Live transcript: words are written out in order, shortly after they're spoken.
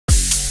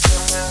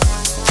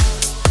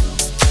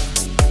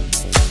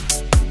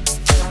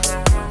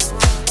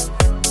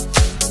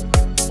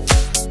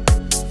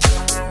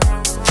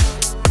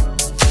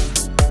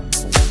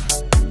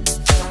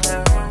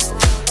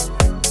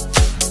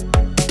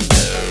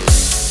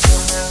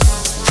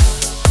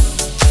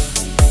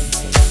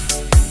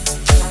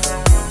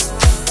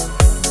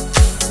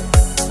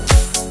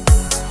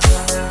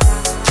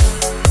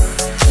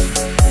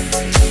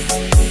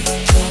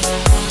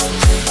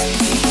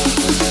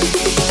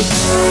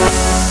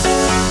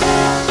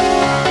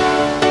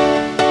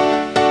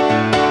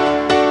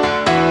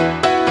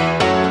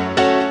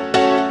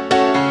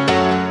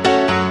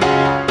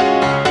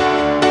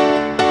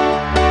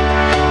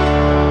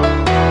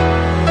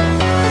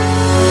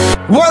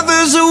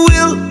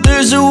will,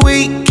 there's a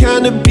way,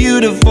 kinda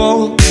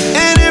beautiful.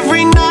 And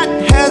every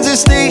night has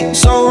its day,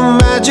 so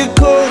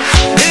magical.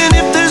 And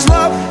if there's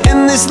love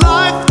in this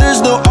life,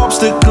 there's no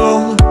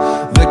obstacle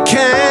that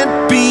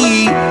can't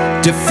be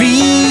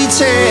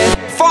defeated.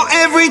 For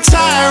every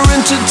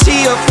tyrant to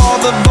tear for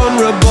the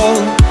vulnerable.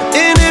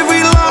 In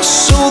every loss,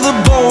 so the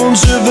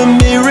bones of a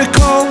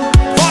miracle.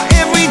 For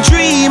every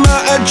dreamer,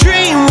 a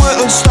dream we're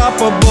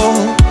unstoppable.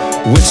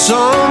 With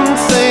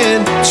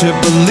something to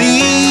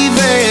believe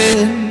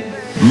in.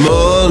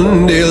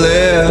 Monday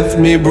left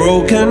me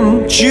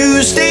broken.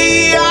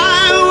 Tuesday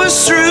I was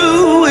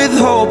through with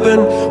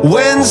hoping.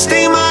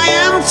 Wednesday my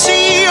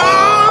empty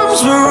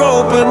arms were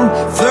open.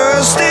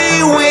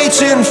 Thursday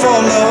waiting for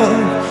love,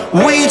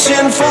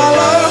 waiting for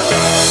love.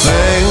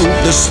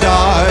 Thank the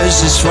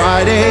stars it's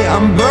Friday.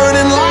 I'm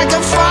burning like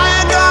a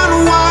fire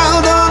gone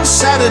wild on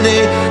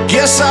Saturday.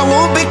 Guess I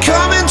won't be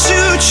coming to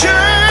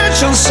church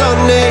on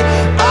Sunday.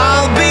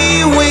 I'll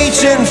be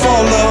waiting for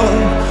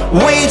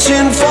love,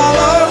 waiting for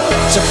love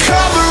to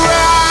come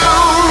around.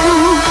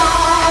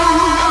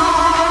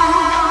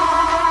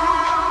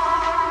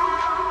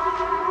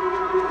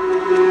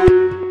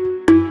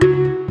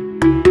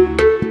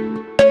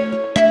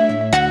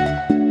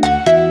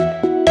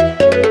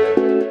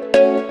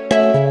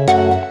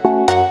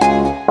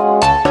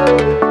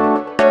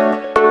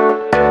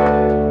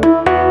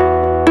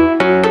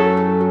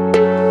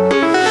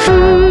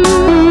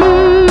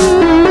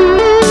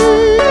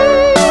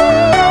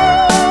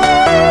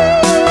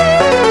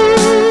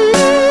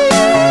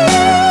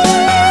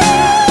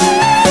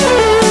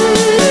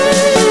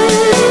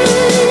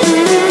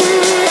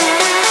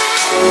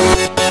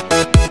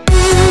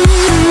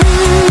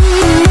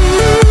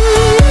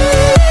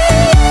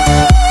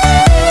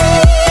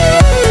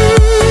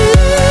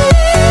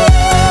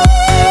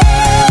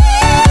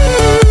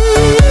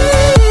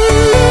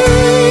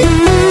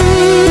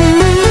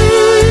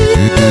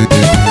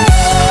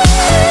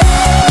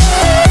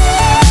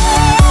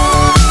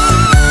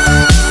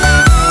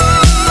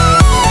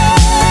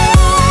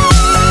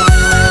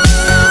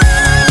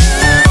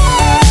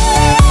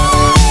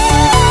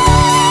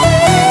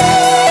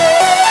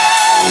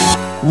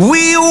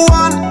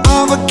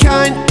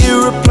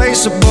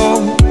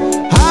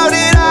 How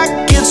did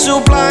I get so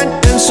blind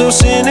and so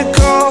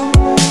cynical?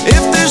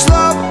 If there's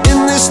love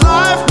in this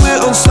life,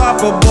 we're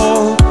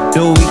unstoppable.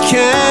 No, we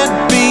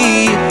can't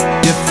be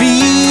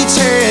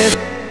defeated.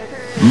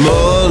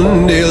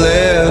 Monday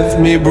left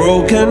me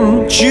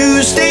broken.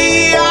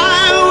 Tuesday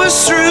I was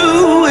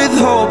through with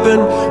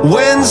hoping.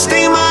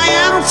 Wednesday my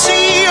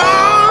empty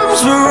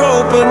arms were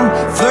open.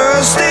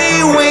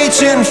 Thursday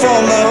waiting for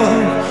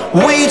love,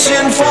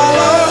 waiting for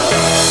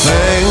love.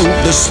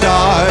 Thank the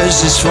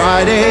stars it's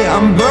Friday.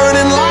 I'm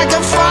burning like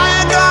a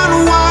fire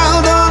gone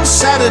wild on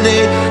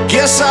Saturday.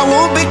 Guess I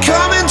won't be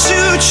coming to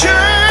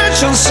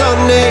church on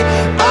Sunday.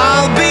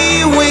 I'll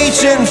be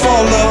waiting for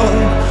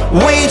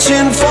love,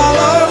 waiting for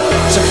love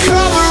to come.